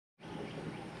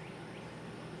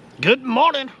Good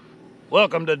morning.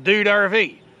 Welcome to Dude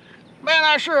RV. Man,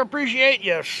 I sure appreciate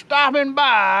you stopping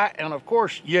by, and of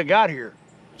course you got here.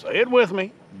 Say it with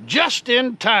me, just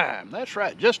in time. That's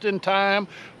right, just in time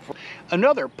for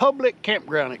another public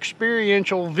campground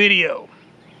experiential video.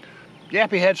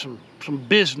 Yappy had some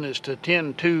business to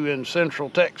tend to in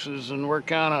Central Texas, and we're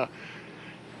kind of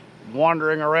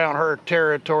wandering around her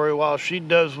territory while she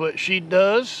does what she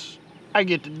does. I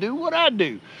get to do what I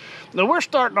do. Now we're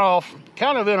starting off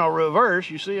kind of in a reverse.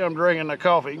 You see I'm drinking the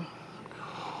coffee.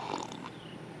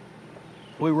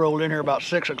 We rolled in here about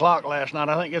 6 o'clock last night.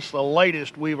 I think it's the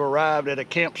latest we've arrived at a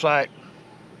campsite,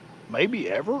 maybe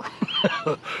ever.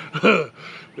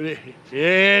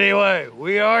 Anyway,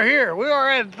 we are here. We are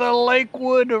at the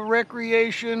Lakewood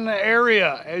Recreation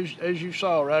Area, as you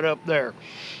saw right up there.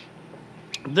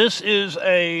 This is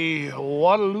a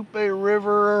Guadalupe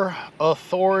River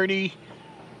Authority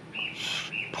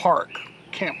park,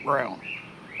 campground.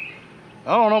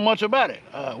 I don't know much about it.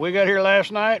 We got here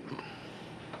last night,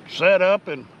 set up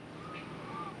and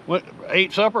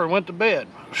ate supper and went to bed.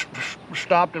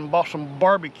 Stopped and bought some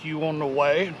barbecue on the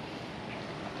way.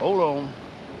 Hold on.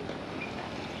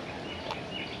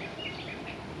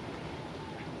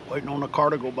 Waiting on the car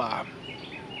to go by.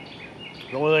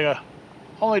 The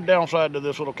only downside to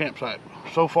this little campsite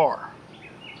so far.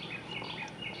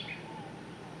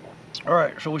 All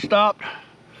right, so we stopped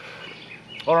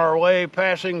on our way,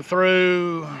 passing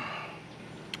through.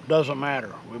 Doesn't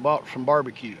matter. We bought some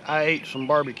barbecue. I ate some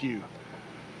barbecue,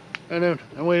 and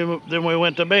then we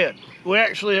went to bed. We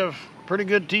actually have pretty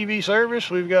good TV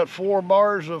service. We've got 4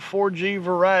 bars of 4G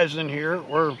Verizon here.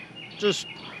 We're just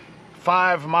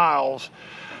 5 miles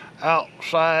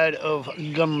outside of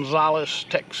Gonzales,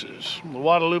 Texas. The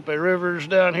Guadalupe River's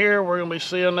down here. We're going to be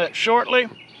seeing that shortly.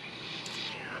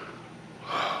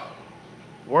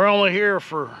 We're only here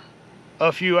for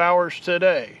a few hours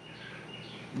today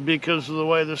because of the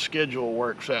way the schedule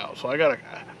works out. So I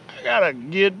gotta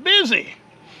get busy.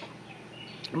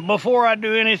 Before I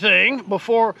do anything,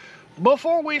 before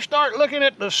we start looking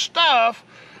at the stuff,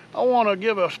 I want to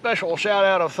give a special shout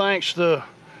out of thanks to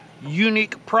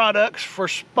Unique Products for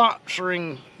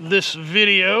sponsoring this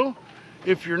video.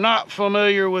 If you're not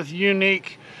familiar with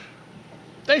Unique,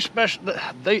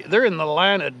 they're in the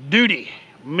line of duty,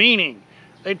 meaning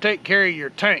they take care of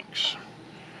your tanks.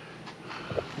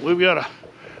 We've got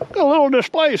a little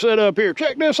display set up here.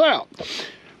 Check this out.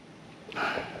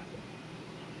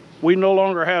 We no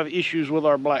longer have issues with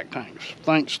our black tanks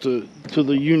thanks to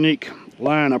the Unique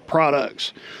line of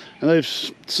products. And they've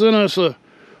sent us a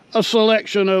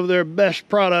selection of their best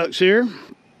products here.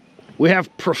 We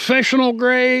have professional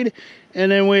grade,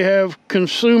 and then we have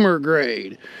consumer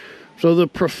grade. So the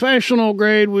professional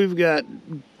grade, we've got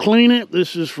Clean It.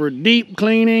 This is for deep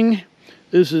cleaning.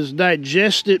 This is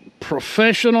Digest It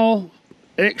Professional,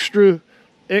 extra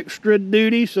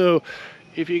duty. So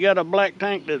if you got a black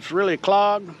tank that's really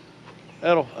clogged,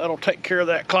 that'll take care of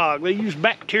that clog. They use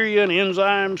bacteria and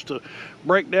enzymes to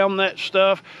break down that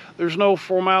stuff. There's no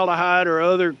formaldehyde or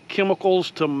other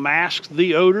chemicals to mask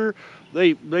the odor.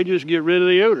 They just get rid of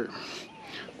the odor.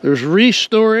 There's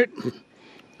Restore It.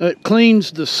 It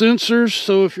cleans the sensors.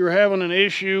 So if you're having an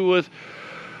issue with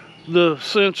the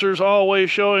sensors always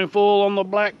showing full on the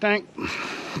black tank,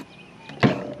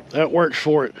 that works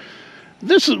for it.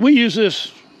 We use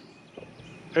this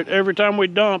every time we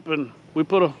dump, and we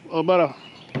put about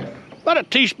a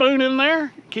teaspoon in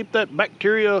there, keep that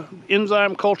bacteria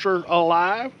enzyme culture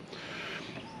alive.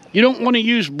 You don't want to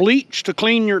use bleach to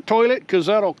clean your toilet because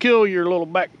that'll kill your little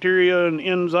bacteria and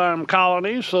enzyme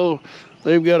colonies. So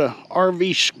they've got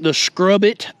the Scrub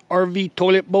It RV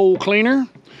toilet bowl cleaner.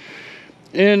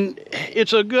 And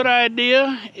it's a good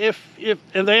idea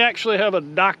and they actually have a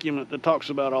document that talks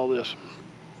about all this.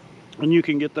 And you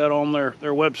can get that on their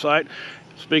website.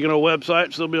 Speaking of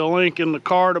websites, there'll be a link in the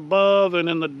card above and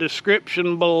in the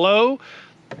description below.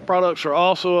 Products are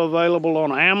also available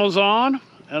on Amazon.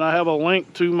 And I have a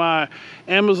link to my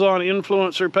Amazon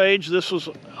influencer page. This was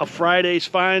a Friday's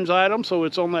Finds item, so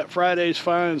it's on that Friday's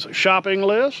Finds shopping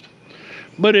list.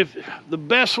 But the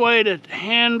best way to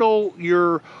handle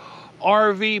your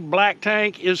RV black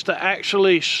tank is to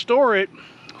actually store it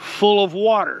full of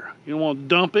water. You want to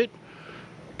dump it,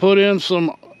 put in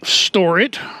store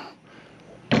it,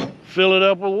 fill it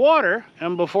up with water,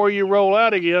 and before you roll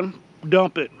out again,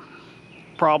 dump it.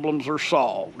 Problems are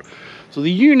solved. So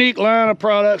the Unique line of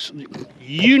products,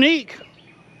 Unique,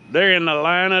 they're in the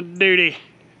line of duty.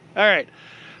 All right,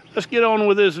 let's get on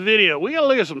with this video. We gotta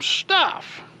look at some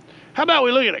stuff. How about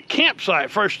we look at a campsite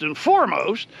first and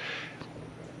foremost?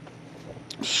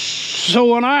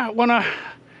 So when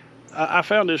I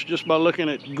found this just by looking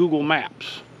at Google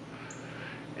Maps.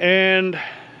 And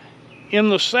in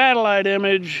the satellite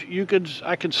image,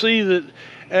 I could see that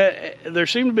there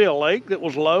seemed to be a lake that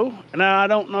was low. Now, I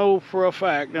don't know for a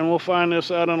fact, and we'll find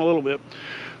this out in a little bit,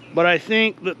 but I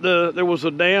think that there was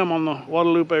a dam on the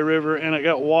Guadalupe River and it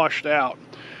got washed out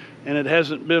and it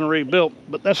hasn't been rebuilt.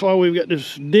 But that's why we've got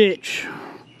this ditch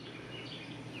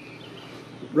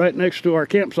right next to our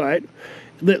campsite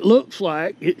that looks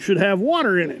like it should have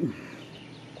water in it.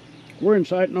 We're in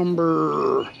site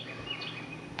number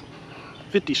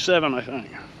 57, I think.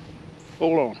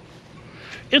 Hold on.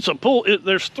 It's a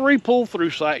there's 3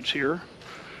 pull-through sites here.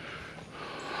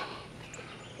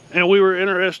 And we were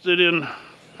interested in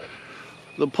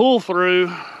the pull-through.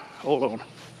 Hold on.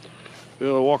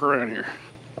 We'll walk around here.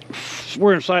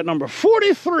 We're in site number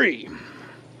 43.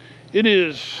 It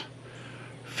is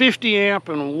 50 amp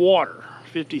and water.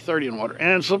 50-30 in water.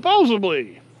 And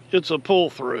supposedly it's a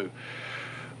pull-through.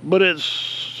 But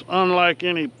it's unlike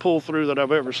any pull-through that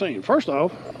I've ever seen. First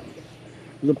off,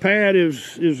 the pad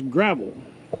is gravel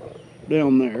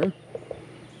down there.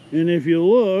 And if you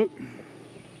look,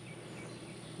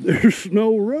 there's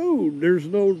no road. There's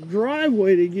no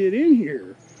driveway to get in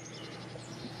here.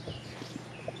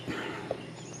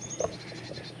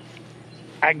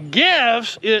 I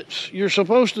guess you're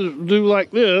supposed to do like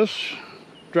this,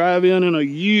 drive in a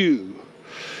U.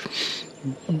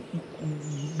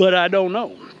 But I don't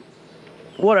know.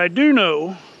 What I do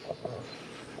know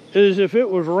is if it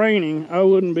was raining, I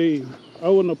wouldn't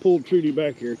have pulled Trudy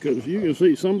back here, because you can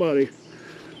see somebody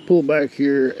pulled back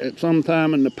here at some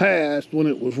time in the past when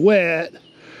it was wet.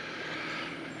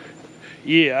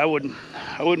 Yeah, I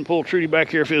wouldn't pull Trudy back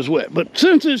here if it was wet. But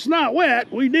since it's not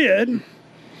wet, we did.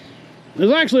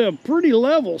 It's actually a pretty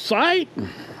level site.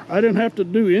 I didn't have to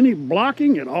do any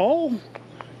blocking at all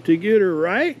to get her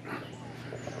right.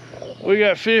 We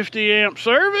got 50 amp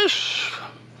service.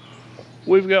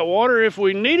 We've got water if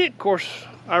we need it. Of course,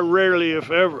 I rarely,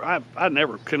 if ever, I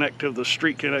never connect to the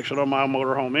street connection on my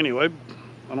motorhome anyway.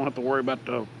 I don't have to worry about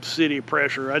the city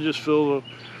pressure. I just fill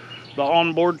the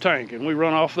onboard tank and we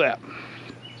run off that.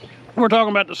 We're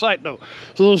talking about the site though.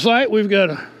 So the site, we've got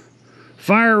a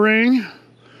fire ring,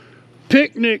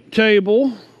 picnic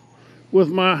table with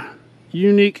my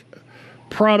unique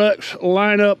products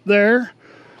line up there,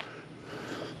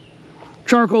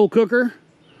 charcoal cooker,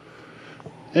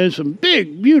 and some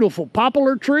big beautiful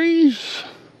poplar trees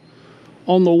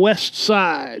on the west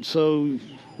side. So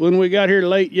when we got here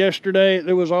late yesterday,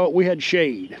 we had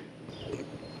shade.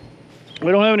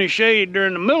 We don't have any shade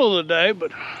during the middle of the day,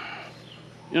 but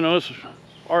you know, this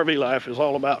RV life is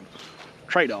all about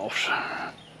trade-offs.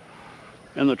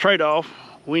 And the trade-off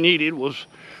we needed was,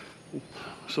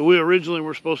 so we originally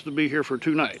were supposed to be here for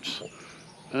 2 nights.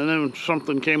 And then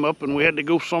something came up and we had to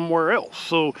go somewhere else.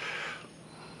 So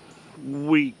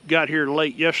we got here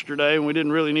late yesterday and we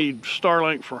didn't really need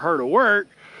Starlink for her to work.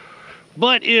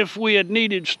 But if we had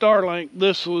needed Starlink,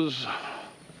 this was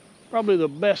probably the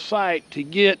best site to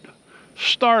get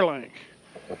Starlink.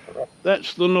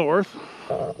 That's the north.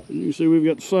 You can see we've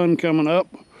got the sun coming up.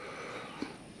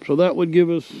 So that would give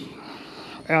us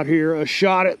out here a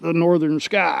shot at the northern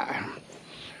sky.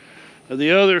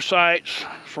 The other sites,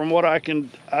 from what I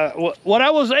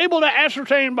was able to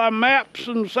ascertain by maps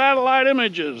and satellite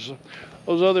images,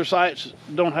 those other sites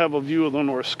don't have a view of the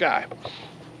north sky.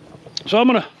 So I'm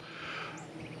gonna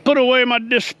put away my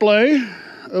display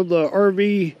of the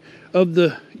RV, of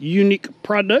the unique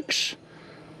products.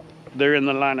 They're in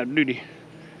the line of duty.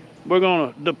 We're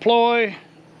gonna deploy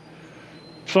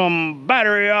some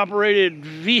battery operated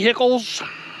vehicles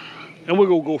and we're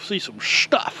gonna go see some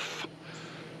stuff.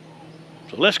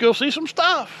 So let's go see some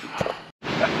stuff.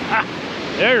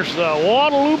 There's the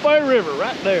Guadalupe River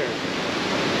right there.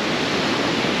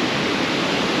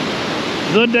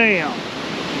 The dam.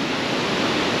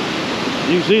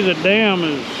 You see the dam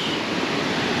is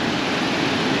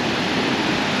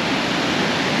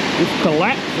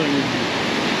collapsing.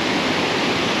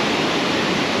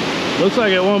 Looks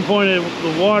like at one point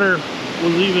the water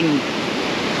was even,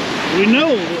 we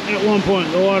know at one point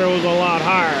the water was a lot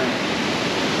higher.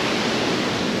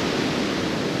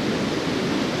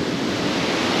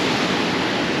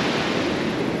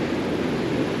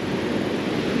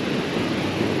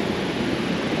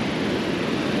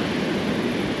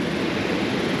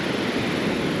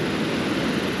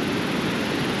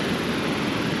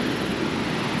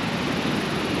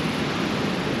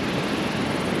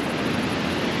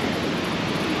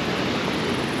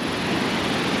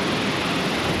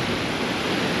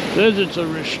 Says it's a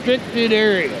restricted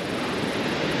area.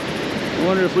 I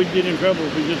wonder if we'd get in trouble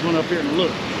if we just went up here and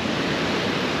looked.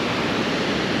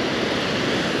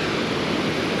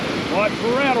 Watch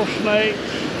for rattlesnakes.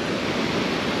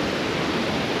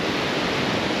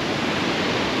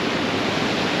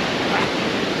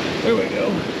 There we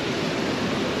go.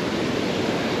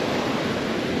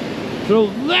 So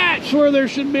that's where there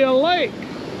should be a lake.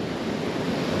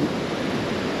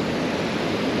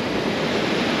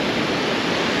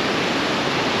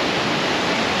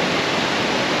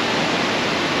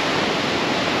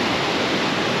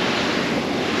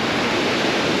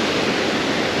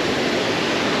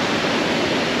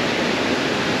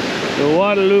 The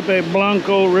Guadalupe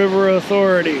Blanco River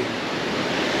Authority.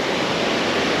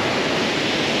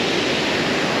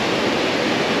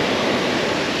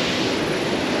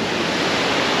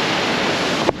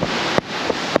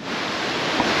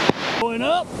 Going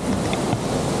up.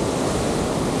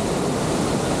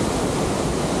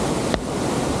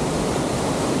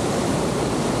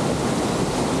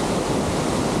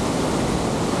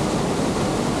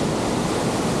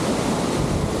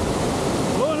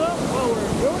 Going up while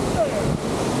we're going there.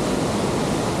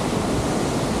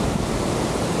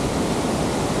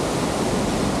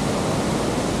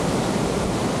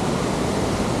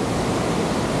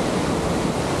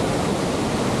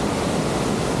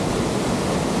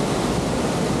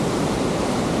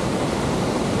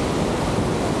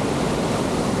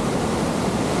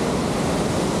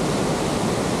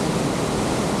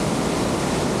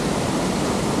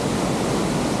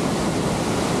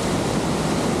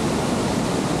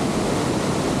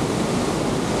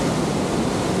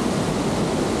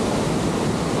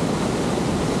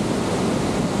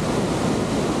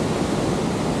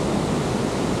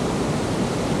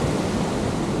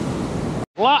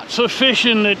 Lots of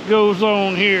fishing that goes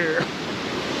on here.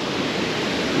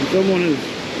 And someone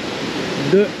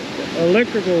has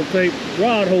electrical tape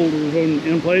rod holders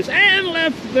in place and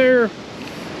left their...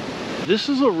 This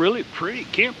is a really pretty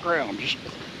campground. Just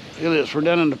look at this. We're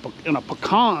down in a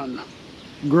pecan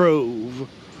grove.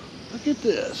 Look at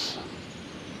this.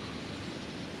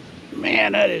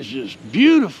 Man, that is just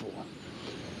beautiful.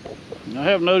 And I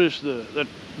have noticed the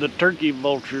turkey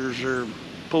vultures are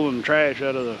pulling trash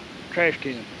out of the trash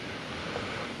can.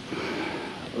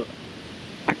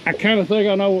 I kind of think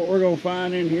I know what we're going to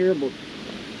find in here, but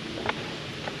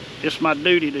it's my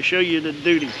duty to show you the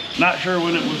duty. Not sure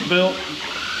when it was built,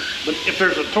 but if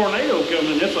there's a tornado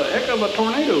coming, it's a heck of a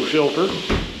tornado shelter.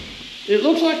 It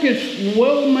looks like it's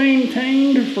well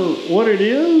maintained for what it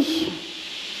is.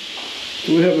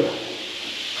 So we have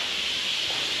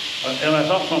and I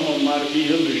thought someone might have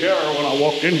been in the shower when I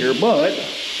walked in here, but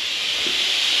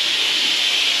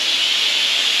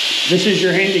this is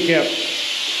your handicap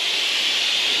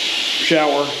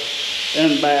shower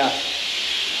and bath.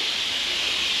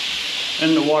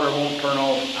 And the water won't turn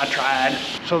off. I tried.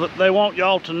 So that they want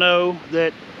y'all to know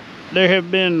that there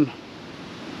have been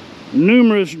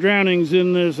numerous drownings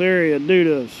in this area due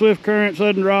to swift current,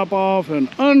 sudden drop off, and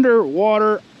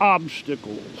underwater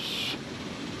obstacles.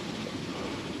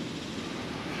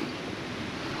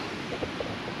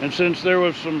 And since there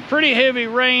was some pretty heavy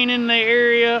rain in the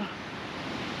area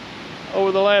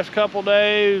over the last couple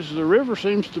days, the river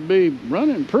seems to be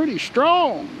running pretty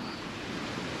strong.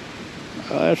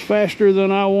 That's faster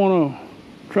than I want to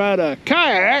try to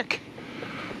kayak.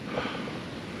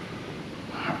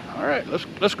 All right,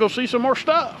 let's go see some more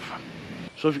stuff.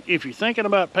 So if you're thinking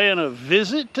about paying a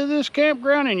visit to this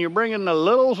campground and you're bringing the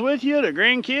littles with you, the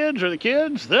grandkids or the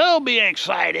kids, they'll be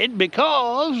excited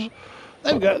because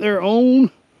they've got their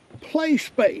own play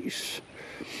space.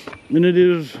 And it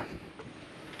is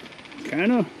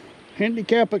kind of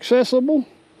handicap accessible.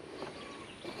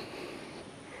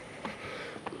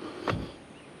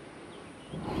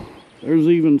 There's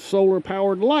even solar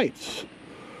powered lights.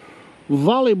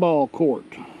 Volleyball court.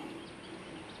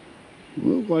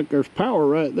 Looks like there's power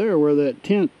right there where that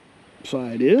tent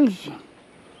side is.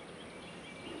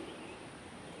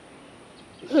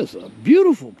 That's a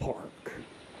beautiful park.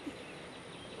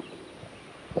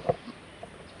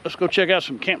 Let's go check out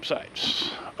some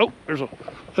campsites. Oh, there's a,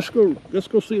 let's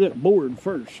go see that board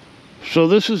first. So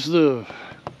this is the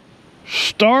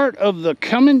start of the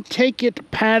Come and Take It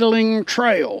paddling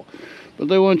trail. But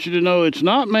they want you to know it's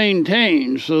not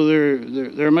maintained, so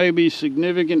there may be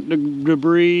significant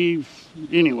debris.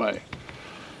 Anyway,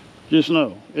 just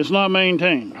know it's not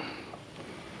maintained.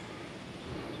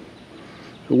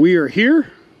 So we are here.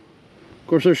 Of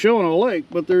course, they're showing a lake,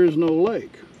 but there is no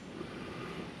lake.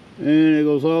 And it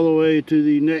goes all the way to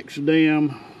the next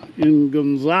dam in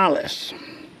Gonzales.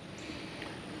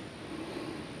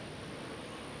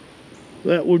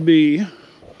 That would be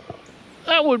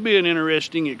an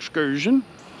interesting excursion.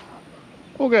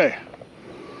 Okay,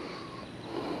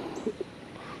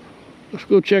 let's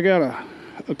go check out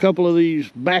a couple of these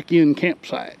back-end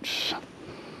campsites.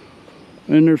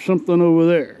 And there's something over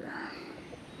there.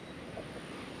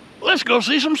 let's go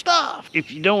see some stuff.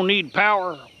 If you don't need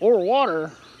power or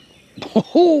water,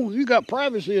 oh, you got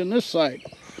privacy in this site.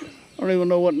 I don't even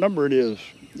know what number it is.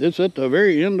 It's at the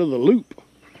very end of the loop.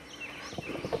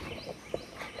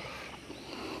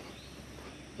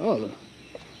 Oh, the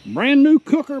brand new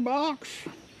cooker box,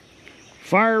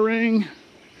 fire ring,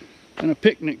 and a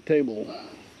picnic table.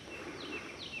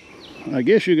 I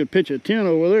guess you could pitch a tent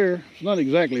over there. It's not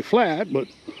exactly flat, but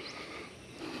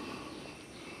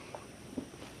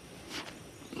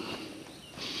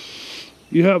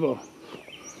you have a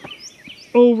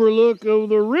overlook of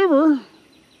the river,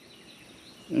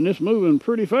 and it's moving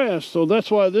pretty fast. So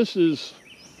that's why this is,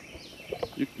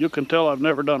 you can tell I've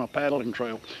never done a paddling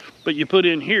trail, but you put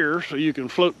in here so you can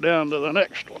float down to the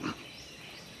next one.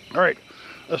 All right,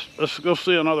 let's go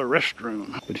see another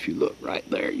restroom. But if you look right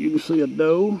there, you can see a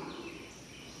doe.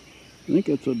 I think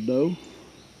it's a doe.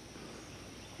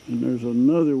 And there's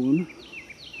another one.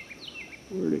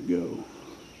 Where'd it go?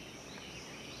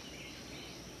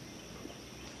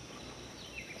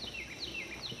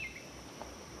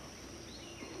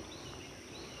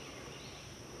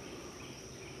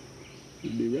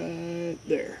 It'd be right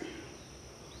there.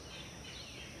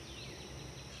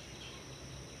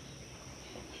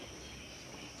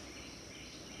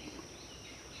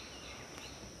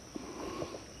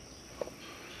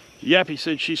 Yappy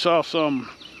said she saw some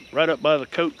right up by the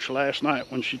coach last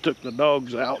night when she took the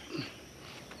dogs out.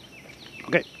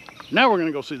 Okay, now we're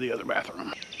gonna go see the other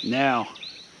bathroom. Now,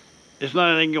 it's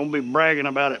not anything you're gonna be bragging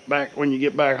about it back when you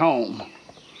get back home,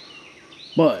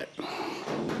 but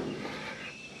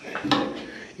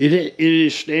it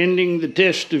is standing the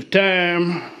test of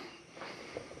time.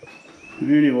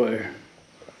 Anyway.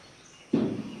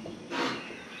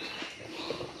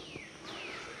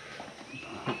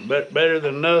 Better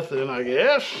than nothing, I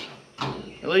guess.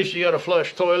 At least you got a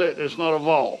flush toilet. It's not a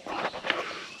vault.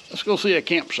 Let's go see a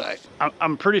campsite.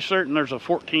 I'm pretty certain there's a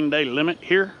 14-day limit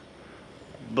here,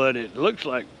 but it looks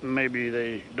like maybe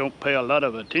they don't pay a lot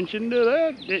of attention to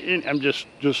that. I'm just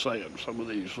saying, some of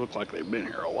these look like they've been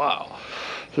here a while.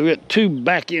 So we got two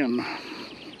back in.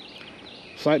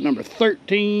 Site number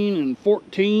 13 and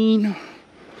 14.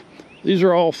 These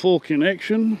are all full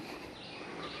connection.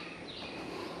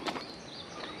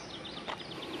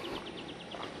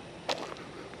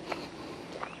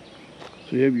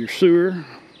 So you have your sewer,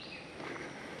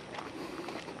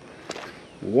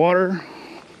 water,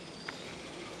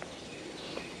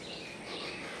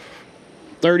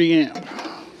 30 amp.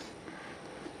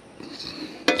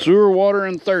 Sewer, water,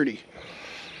 and 30.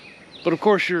 But of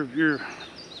course you're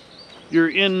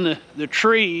in the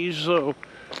trees, so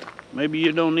maybe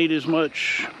you don't need as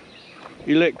much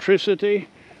electricity.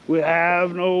 We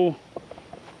have no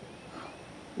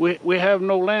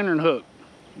lantern hook.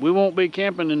 We won't be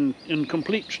camping in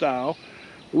complete style.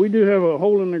 We do have a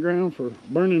hole in the ground for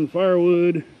burning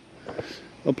firewood,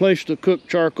 a place to cook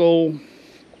charcoal.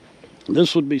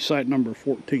 This would be site number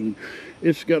 14.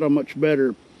 It's got a much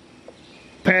better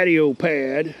patio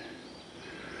pad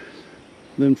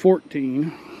than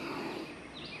 14.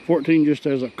 14 just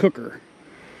has a cooker.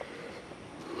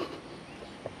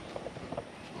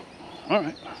 All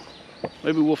right,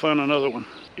 maybe we'll find another one.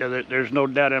 Yeah, there's no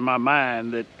doubt in my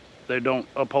mind that they don't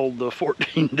uphold the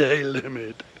 14-day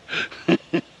limit.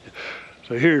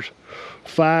 So here's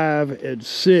 5 and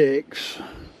 6.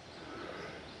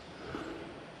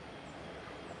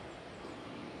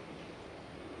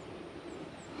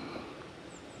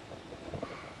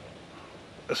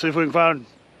 Let's see if we can find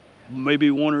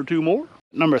maybe one or two more.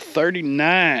 Number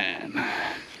 39.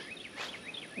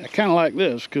 I kind of like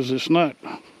this because it's not,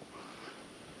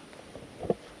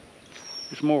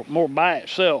 it's more by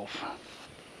itself.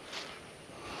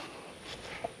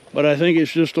 But I think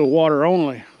it's just a water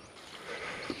only.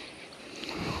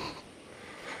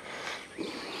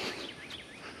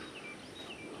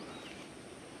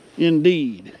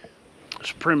 Indeed.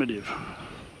 It's primitive.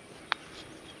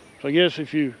 So I guess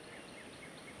if you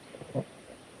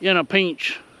in a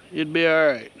pinch, it'd be all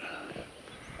right.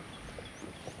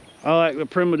 I like the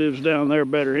primitives down there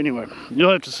better anyway.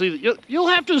 You'll have to see you'll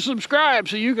have to subscribe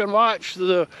so you can watch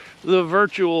the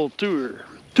virtual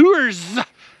tours.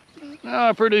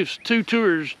 I produced 2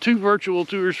 tours, 2 virtual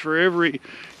tours for every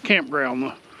campground,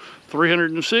 the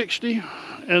 360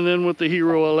 and then with the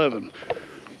Hero 11.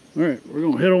 All right, we're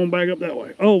gonna head on back up that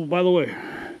way. Oh, by the way,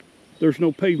 there's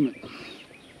no pavement.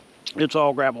 It's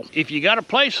all gravel. If you gotta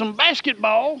play some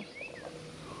basketball,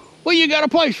 well, you got a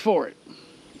place for it.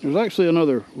 There's actually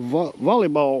another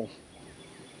volleyball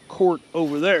court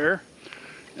over there,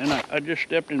 and I just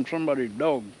stepped in somebody's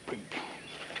dog poop.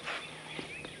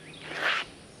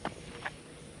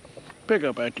 Pick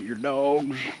up after your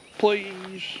dogs,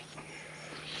 please.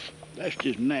 That's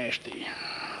just nasty.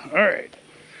 All right,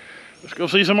 let's go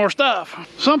see some more stuff.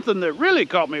 Something that really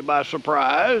caught me by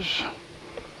surprise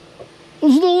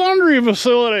was the laundry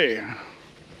facility.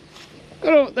 They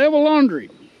have a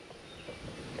laundry.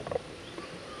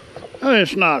 I mean,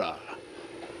 it's not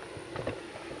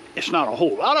a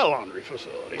whole lot of laundry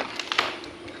facility.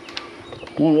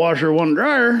 One washer, one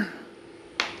dryer.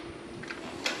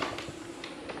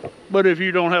 But if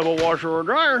you don't have a washer or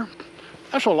dryer,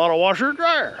 that's a lot of washer or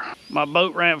dryer. My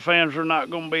boat ramp fans are not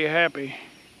going to be happy.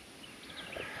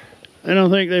 I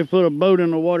don't think they've put a boat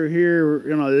in the water here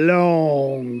in a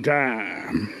long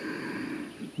time.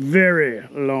 Very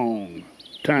long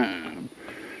time.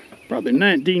 Probably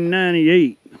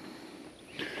 1998.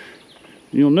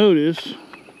 You'll notice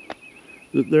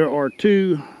that there are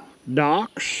two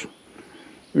docks.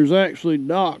 There's actually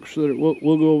docks that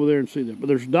we'll go over there and see that, but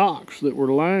there's docks that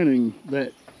were lining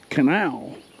that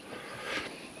canal.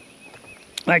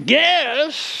 I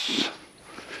guess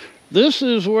this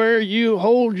is where you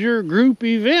hold your group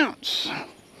events.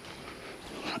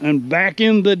 And back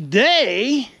in the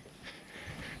day,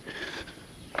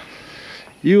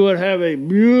 you would have a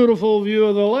beautiful view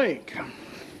of the lake.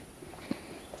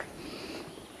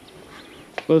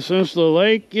 But since the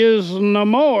lake is no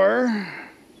more,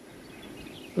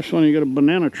 this one you got a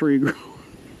banana tree growing.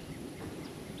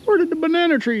 Where did the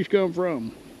banana trees come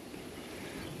from?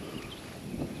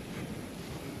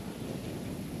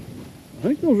 I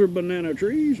think those are banana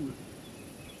trees.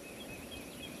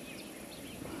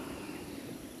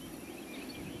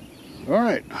 All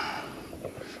right.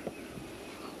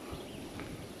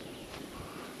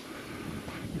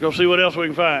 Go see what else we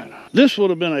can find. This would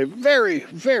have been a very,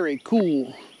 very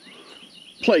cool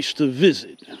place to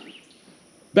visit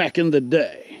back in the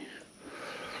day.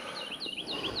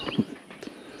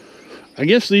 I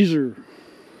guess these are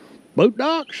boat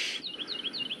docks.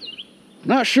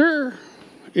 Not sure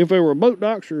if they were boat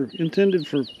docks or intended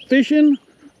for fishing.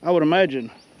 I would imagine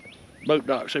boat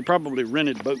docks. They probably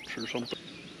rented boats or something.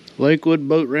 Lakewood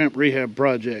Boat Ramp Rehab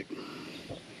Project.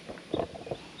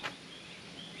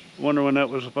 Wonder when that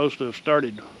was supposed to have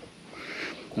started.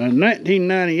 In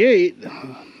 1998,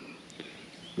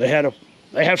 they had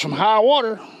some high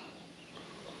water.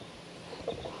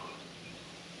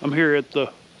 I'm here at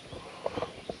the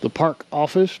park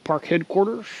office, park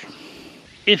headquarters.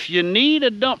 If you need a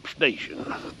dump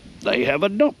station, they have a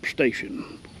dump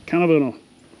station. Kind of in an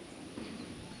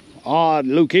odd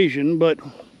location, but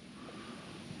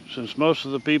since most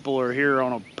of the people are here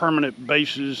on a permanent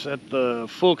basis at the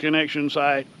full connection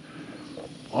site,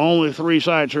 only 3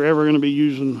 sites are ever going to be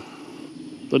using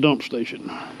the dump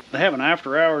station. They have an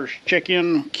after hours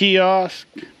check-in kiosk.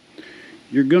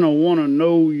 You're going to want to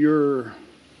know your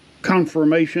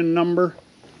confirmation number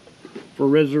for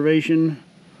reservation.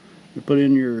 You put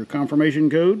in your confirmation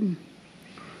code.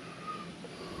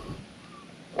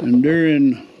 And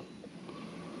during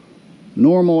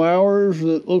normal hours,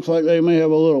 it looks like they may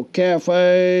have a little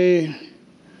cafe.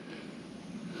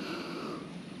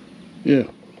 Yeah.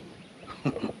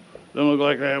 Don't look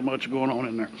like they have much going on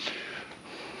in there.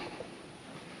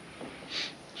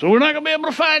 So we're not going to be able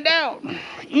to find out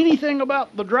anything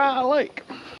about the dry lake.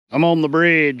 I'm on the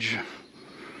bridge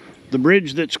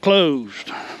that's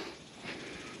closed.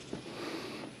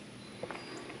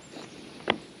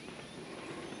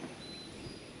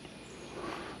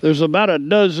 There's about a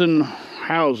dozen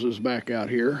houses back out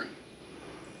here.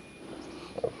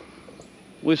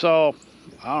 We saw,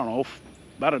 I don't know,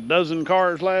 about a dozen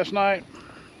cars last night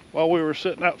while we were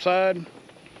sitting outside.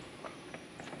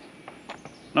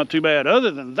 Not too bad.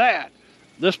 Other than that,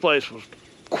 this place was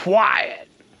quiet.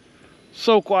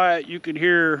 So quiet you could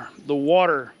hear the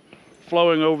water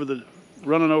flowing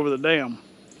running over the dam.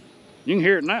 You can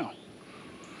hear it now.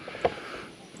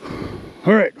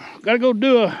 All right, gotta go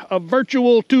do a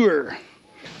virtual tour.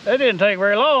 That didn't take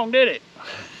very long, did it?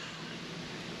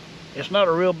 It's not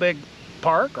a real big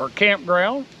park or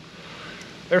campground.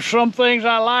 There's some things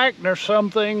I like, and there's some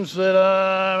things that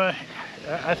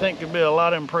I think could be a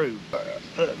lot improved.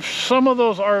 Some of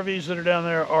those RVs that are down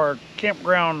there are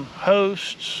campground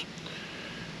hosts.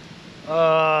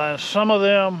 Some of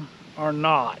them are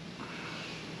not.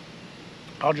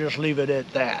 I'll just leave it at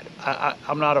that.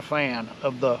 I'm not a fan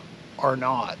of the are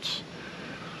nots.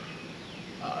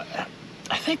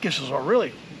 I think this is a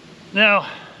really... Now,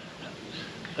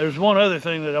 there's one other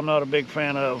thing that I'm not a big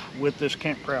fan of with this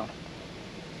campground.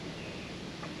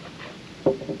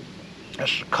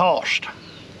 That's the cost.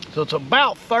 So it's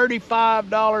about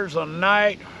 $35 a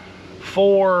night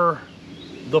for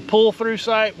the pull-through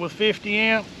site with 50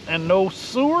 amp and no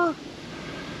sewer.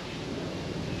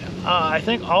 I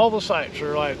think all the sites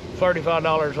are like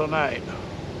 $35 a night.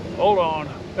 Hold on,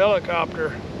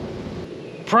 helicopter.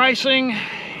 Pricing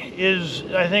is,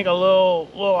 I think, a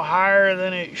little higher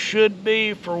than it should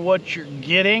be for what you're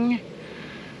getting.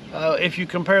 If you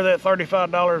compare that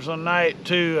 $35 a night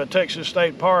to a Texas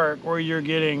State Park where you're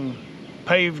getting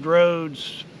paved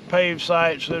roads, paved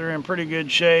sites that are in pretty good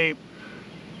shape,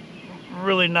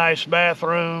 really nice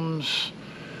bathrooms,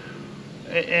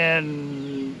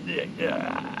 and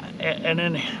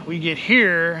then we get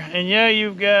here, and yeah,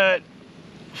 you've got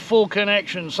full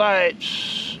connection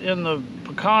sites in the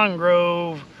pecan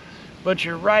grove, but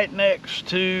you're right next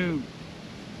to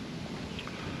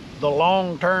the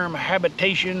long-term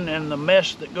habitation and the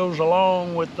mess that goes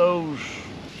along with those.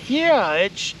 Yeah,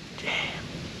 it's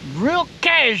real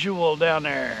casual down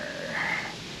there,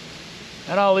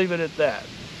 and I'll leave it at that.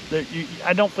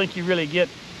 I don't think you really get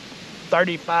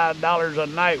 $35 a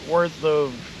night worth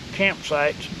of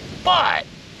campsites. But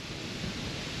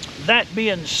that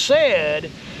being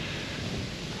said,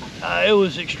 it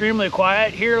was extremely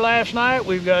quiet here last night.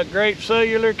 We've got great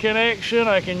cellular connection.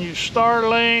 I can use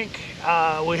Starlink.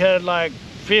 We had like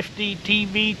 50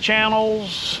 TV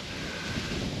channels.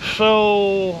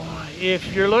 So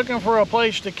if you're looking for a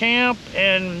place to camp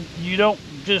and you don't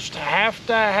just have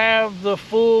to have the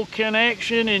full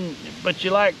connection, but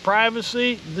you like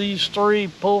privacy, these 3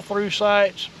 pull-through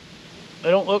sites,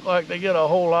 they don't look like they get a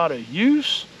whole lot of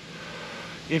use.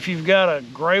 If you've got a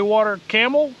gray water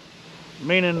camel,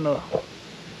 meaning the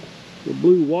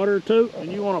blue water tote,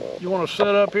 and you want to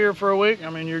set up here for a week, I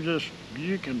mean, you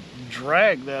can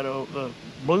drag that the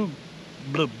blue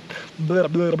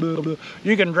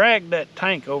you can drag that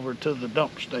tank over to the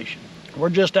dump station.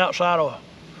 We're just outside of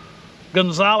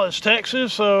Gonzales,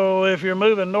 Texas, so if you're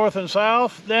moving north and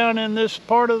south down in this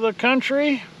part of the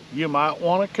country, you might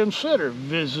want to consider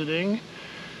visiting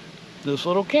this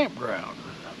little campground.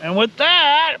 And with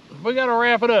that, we got to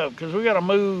wrap it up because we got to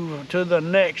move to the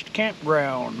next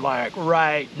campground like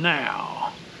right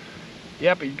now.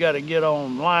 Yep, he's got to get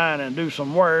online and do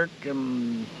some work,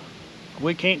 and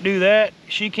we can't do that.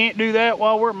 She can't do that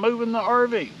while we're moving the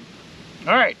RV.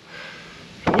 All right,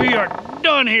 so we are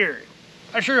done here.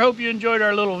 I sure hope you enjoyed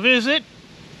our little visit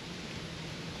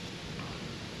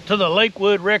to the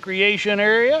Lakewood Recreation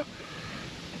Area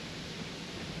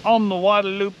on the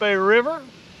Guadalupe River.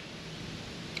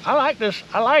 I like this.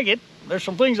 I like it. There's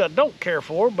some things I don't care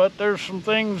for, but there's some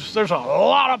things, there's a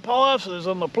lot of pluses,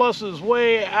 and the pluses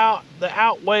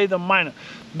outweigh the minus.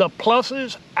 The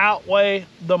pluses outweigh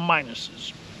the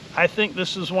minuses. I think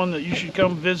this is one that you should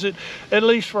come visit at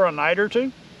least for a night or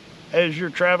two as you're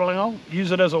traveling on.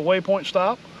 Use it as a waypoint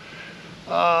stop.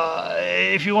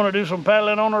 If you want to do some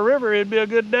paddling on the river, it'd be a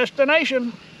good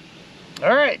destination.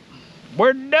 All right,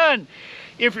 we're done.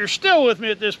 If you're still with me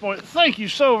at this point, thank you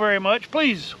so very much.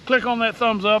 Please click on that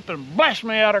thumbs up and blast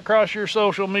me out across your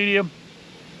social media.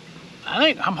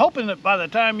 I'm hoping that by the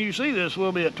time you see this,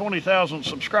 we'll be at 20,000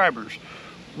 subscribers.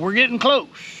 We're getting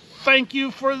close. Thank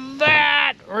you for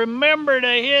that. Remember to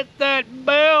hit that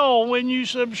bell when you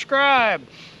subscribe.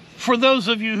 For those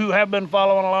of you who have been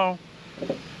following along,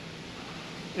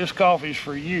 this coffee's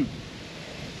for you.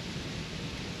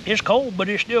 It's cold, but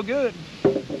it's still good.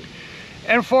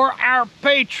 And for our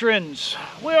patrons,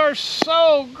 we are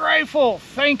so grateful.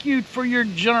 Thank you for your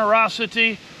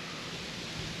generosity.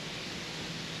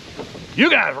 You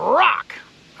guys rock.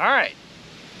 All right,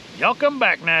 y'all come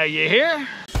back now, you hear?